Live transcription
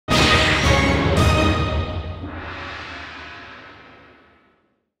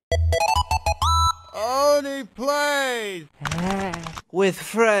Oneyplays! With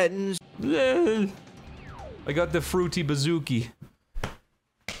friends. I got the fruity bazooki.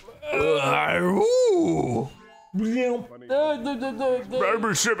 Ooh. I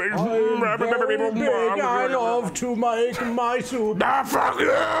love to make my soup. Fuck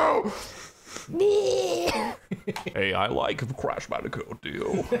you! Hey, I like Crash Bandicoot, do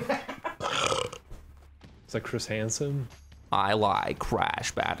you? Is that Chris Hansen? I like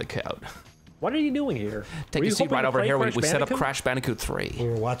Crash Bandicoot. What are you doing here? Take a seat right over here. We set up Crash Bandicoot 3. We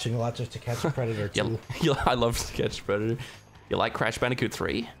were watching lots of To Catch a Predator 2. I love To Catch a Predator. You like Crash Bandicoot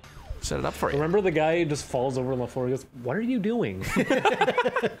 3? Set it up for you. Remember the guy who just falls over on the floor and goes, what are you doing?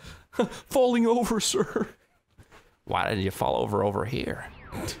 Falling over, sir. Why did you fall over here?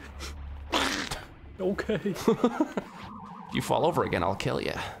 Okay. You fall over again, I'll kill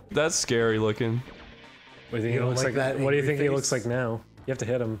you. That's scary looking. What do you think he looks like? What do you think he looks like now? You have to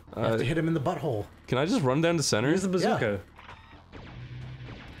hit him. You have to hit him in the butthole. Can I just run down to center? Here's the bazooka. Yeah.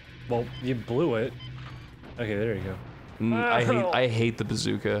 Well, you blew it. Okay, there you go. I hate the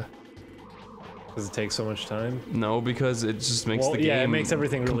bazooka. Does it take so much time? No, because it just makes the game it makes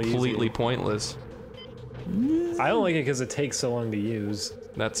everything really completely pointless. I don't like it because it takes so long to use.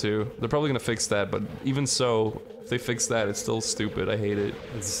 That too. They're probably gonna fix that, but even so, if they fix that, it's still stupid. I hate it.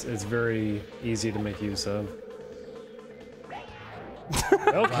 It's very easy to make use of.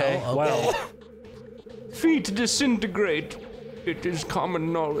 Okay, well. Feet disintegrate. It is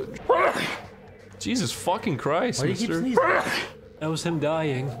common knowledge. Jesus fucking Christ, mister. That was him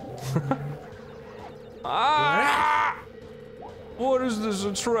dying. Ah! What is this,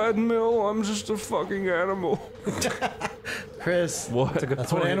 a treadmill? I'm just a fucking animal. Chris, what?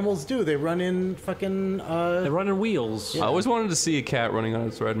 That's what animals do. They run in fucking, They run in wheels. Yeah. I always wanted to see a cat running on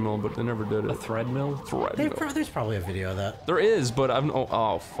a treadmill, but they never did it. A threadmill? There's probably a video of that. There is, but I'm,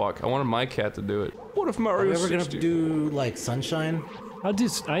 oh fuck. I wanted my cat to do it. What if Mario Are we ever gonna do, like, Sunshine? I'd do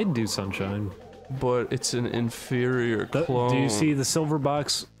Sunshine. But it's an inferior clone. Do you see the silver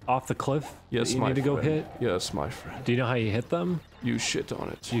box off the cliff? Yes, you need to go hit? Yes, my friend. Do you know how you hit them? You shit on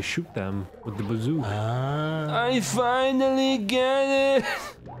it. You shoot them with the bazooka. I finally get it!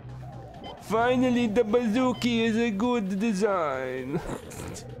 Finally, the bazooki is a good design.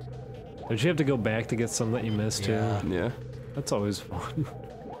 Don't you have to go back to get some that you missed too? Yeah. That's always fun.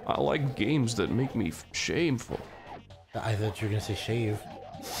 I like games that make me shameful. I thought you were gonna say shave.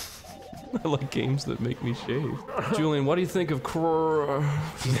 I like games that make me shave. Julian, what do you think of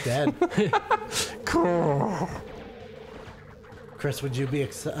He's dead. Chris, would you be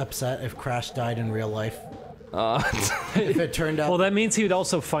upset if Crash died in real life? If it turned out... Well, that means he would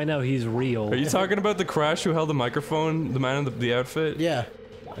also find out he's real. Are you talking about the Crash who held the microphone? The man in the outfit? Yeah.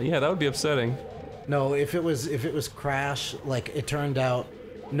 Yeah, that would be upsetting. No, if it was Crash, like, it turned out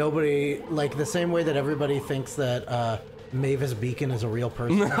nobody... Like, the same way that everybody thinks that, Mavis Beacon is a real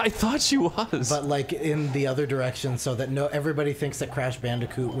person. I thought she was. But like in the other direction, so that everybody thinks that Crash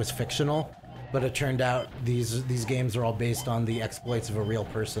Bandicoot was fictional, but it turned out these games are all based on the exploits of a real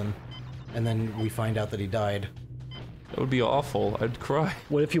person, and then we find out that he died. That would be awful. I'd cry.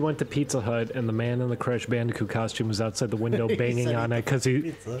 What if you went to Pizza Hut and the man in the Crash Bandicoot costume was outside the window banging on it because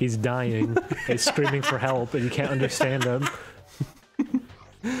he's dying, he's screaming for help, and you can't understand him?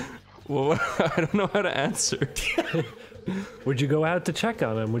 Well, I don't know how to answer. Would you go out to check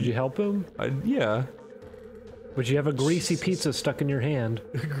on him? Would you help him? Yeah. Would you have a greasy pizza stuck in your hand?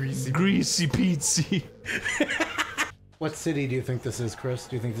 Greasy pizza. What city do you think this is, Chris?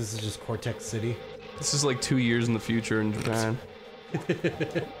 Do you think this is just Cortex City? This is like 2 years in the future in Japan.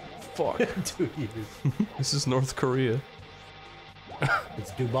 Fuck. 2 years. This is North Korea.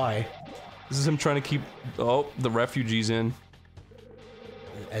 It's Dubai. This is him trying to keep, the refugees in.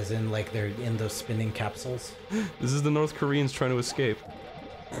 As in, like, they're in those spinning capsules? This is the North Koreans trying to escape.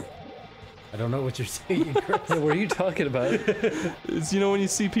 I don't know what you're saying, Chris. What are you talking about? It's, you know, when you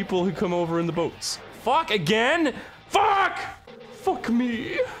see people who come over in the boats. Fuck again! Fuck! Fuck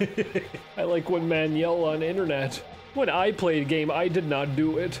me! I like when men yell on internet. When I played a game, I did not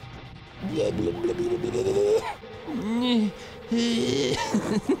do it.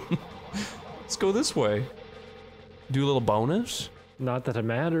 Let's go this way. Do a little bonus? Not that it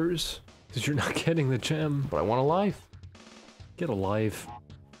matters, because you're not getting the gem. But I want a life. Get a life.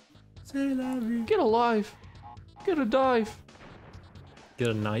 Get a life. Get a dive. Get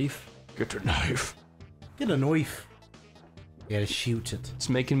a knife. Get a knife. Get a knife. You gotta shoot it. It's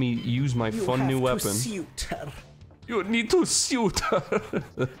making me use my fun new weapon. Shoot her. You need to shoot her.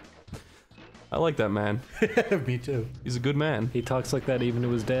 I like that man. Me too. He's a good man. He talks like that even to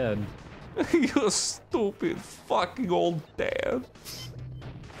his dad. You stupid fucking old dad.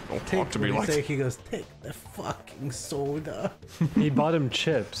 Don't talk to me What like did he that. say? He goes, take the fucking soda. He bought him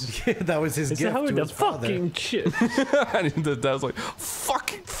chips. Yeah, that was his He gift said, how to the his father. fucking chips? And the dad's like,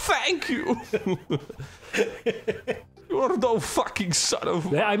 fucking thank you. You're no fucking son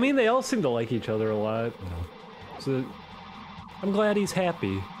of. I mean, they all seem to like each other a lot. So, I'm glad he's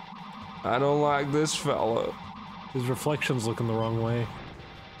happy. I don't like this fella. His reflection's looking the wrong way.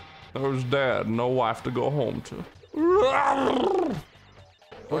 There's dad, no wife to go home to.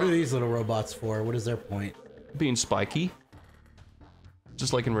 What are these little robots for? What is their point? Being spiky.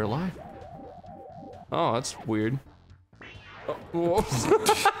 Just like in real life. Oh, that's weird. Oh,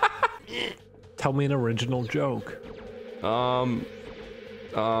 Tell me an original joke. I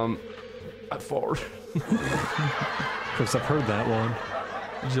farted. Chris, I've heard that one.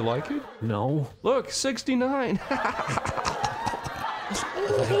 Did you like it? No. Look, 69.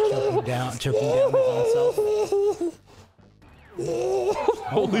 Choking down his own self.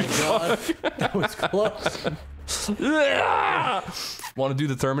 Holy God, that was close. Want to do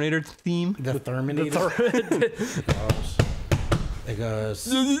the Terminator theme? The Terminator. It goes.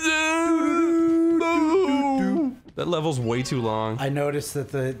 That level's way too long. I noticed that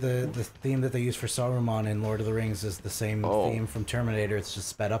the theme that they use for Saruman in Lord of the Rings is the same theme from Terminator. It's just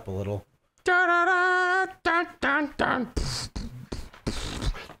sped up a little.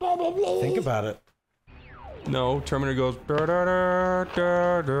 Think about it. No, Terminator goes. Da, da, da,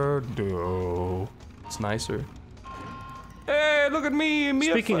 da, da, da. It's nicer. Hey, look at me!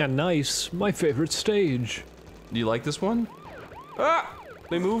 Speaking of nice, my favorite stage. Do you like this one? Ah!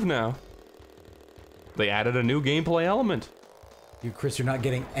 They move now. They added a new gameplay element. You, Chris, you're not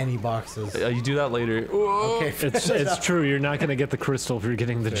getting any boxes. You do that later. Okay, It's true, you're not gonna get the crystal if you're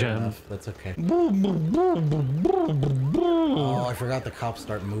getting the fair gem. enough. That's okay. Oh, I forgot the cops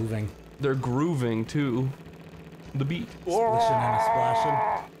start moving. They're grooving too. The beat. Splishing and a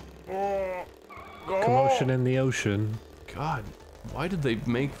splashing. Commotion in the ocean. God, why did they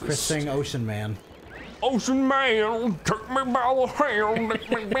make Chris, this? sing Ocean Man. Ocean Man, take me by the hand, make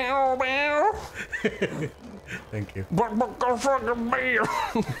me bow bow. Thank you.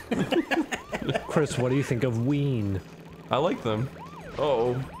 Chris, what do you think of Ween? I like them.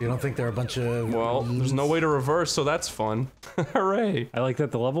 Uh-oh. You don't think they're a bunch of Well, there's no way to reverse, so that's fun. Hooray. I like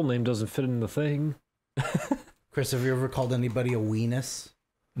that the level name doesn't fit in the thing. Chris, have you ever called anybody a weenus?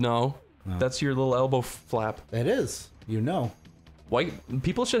 No, that's your little elbow flap. It is. You know. Why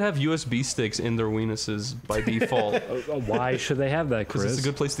people should have USB sticks in their weenuses by default. Why should they have that, Because Chris? it's a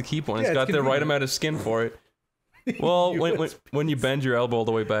good place to keep one. Yeah, It's got it's the right convenient. amount of skin for it. Well, when you bend your elbow all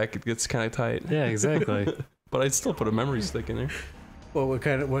the way back, it gets kind of tight. Yeah, exactly. But I'd still put a memory stick in there. Well, what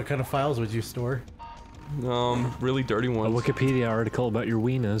kind of files would you store? Really dirty A ones. Wikipedia article about your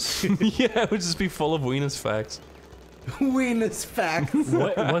weenus. Yeah, it would just be full of weenus facts. Weenus facts.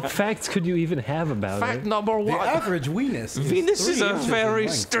 what facts could you even have about Fact it? number The one. average weenus. Venus is 3 a inches in very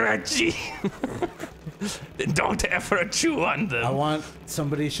length. stretchy. Don't ever chew on them. I want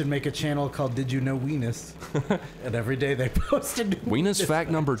somebody should make a channel called Did You Know Weenus? And every day they post a new Weenus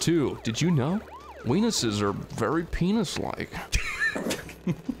fact number 2. Did you know? Weenuses are very penis-like.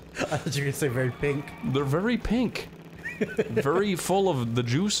 I thought you were gonna say very pink. They're very pink. Very full of the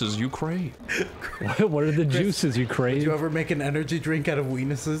juices you crave. What are the juices you Did crave? you ever make an energy drink out of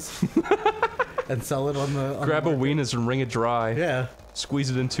weenuses? And sell it on the Grab a market? weenus and wring it dry. Yeah.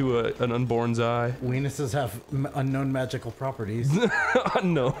 Squeeze it into an unborn's eye. Weenuses have unknown magical properties.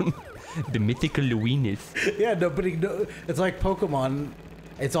 Unknown. The mythical weenus. Yeah, nobody know. It's like Pokemon.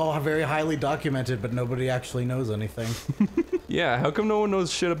 It's all very highly documented, but nobody actually knows anything. Yeah, how come no one knows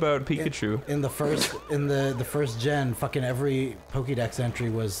shit about Pikachu? In the first gen, fucking every Pokédex entry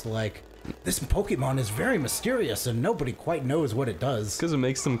was like, this Pokemon is very mysterious and nobody quite knows what it does. Because it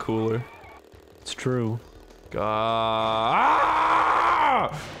makes them cooler. It's true.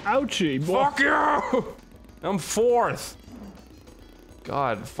 Ah! Ouchie, boy. Fuck you! I'm 4th.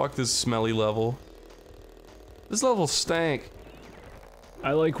 God, fuck this smelly level. This level stank.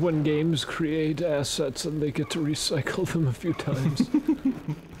 I like when games create assets and they get to recycle them a few times.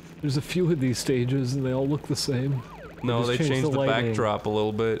 There's a few of these stages and they all look the same. No, they just changed the lighting. backdrop a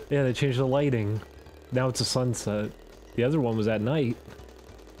little bit. Yeah, they changed the lighting. Now it's a sunset. The other one was at night.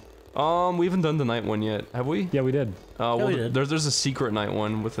 We haven't done the night one yet, have we? Yeah, we did. Well, we did. there's a secret night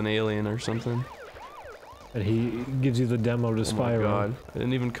one with an alien or something. And he gives you the demo to Oh my Spyro. god, it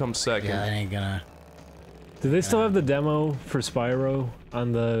didn't even come second. Yeah, that ain't gonna. Do they still have the demo for Spyro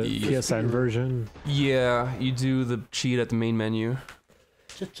on the PSN version? Yeah, you do the cheat at the main menu.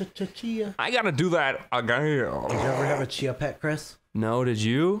 Chia. I gotta do that again. Did you ever have a chia pet, Chris? No, did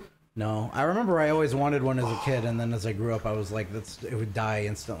you? No, I remember I always wanted one as a kid, and then as I grew up, I was like, it would die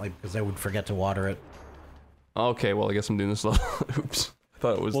instantly because I would forget to water it. Okay, well, I guess I'm doing this level. Oops. I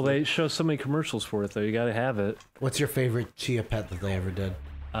thought it was... Well, they show so many commercials for it, though. You gotta have it. What's your favorite Chia pet that they ever did?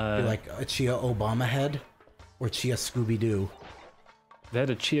 You like a Chia Obama head? Or Chia Scooby-Doo? They had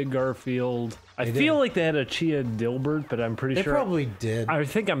a Chia Garfield. I They feel did. like they had a Chia Dilbert, but I'm pretty They sure... probably did. I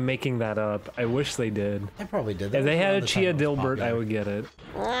think I'm making that up. I wish they did. They probably did. If they had a That was Chia around the time it was Dilbert, I popular. would get it.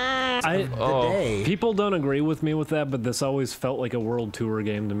 Oh. Today, People don't agree with me with that, but this always felt like a world tour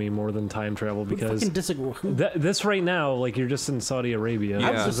game to me more than time travel who because fucking disagree? Who? this right now, like you're just in Saudi Arabia. Yeah.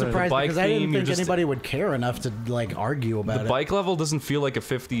 I was just The surprised bike because I didn't theme, you're think just- anybody would care enough to like argue about The it. bike level doesn't feel like a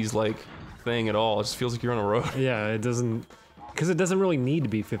 50s, like, thing at all. It just feels like you're on a road. Yeah, it doesn't, because it doesn't really need to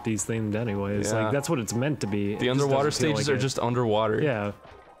be 50s themed anyways. Yeah. Like that's what it's meant to be. The underwater stages are just underwater. Yeah.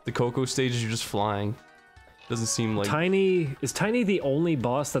 The Coco stages, you're just flying. Doesn't seem like... Is Tiny the only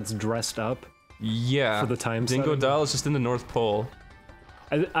boss that's dressed up? Yeah. for the time Dingo setting? Dial is just in the North Pole.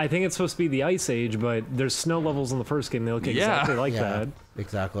 I think it's supposed to be the Ice Age, but there's snow levels in the first game. They look Yeah. exactly like yeah, that.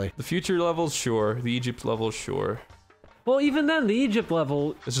 exactly. The future levels, sure. The Egypt levels, sure. Well, even then, the Egypt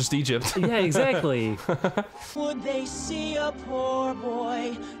level. It's just Egypt. Yeah, exactly. Would they see a poor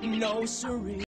boy? No, siree.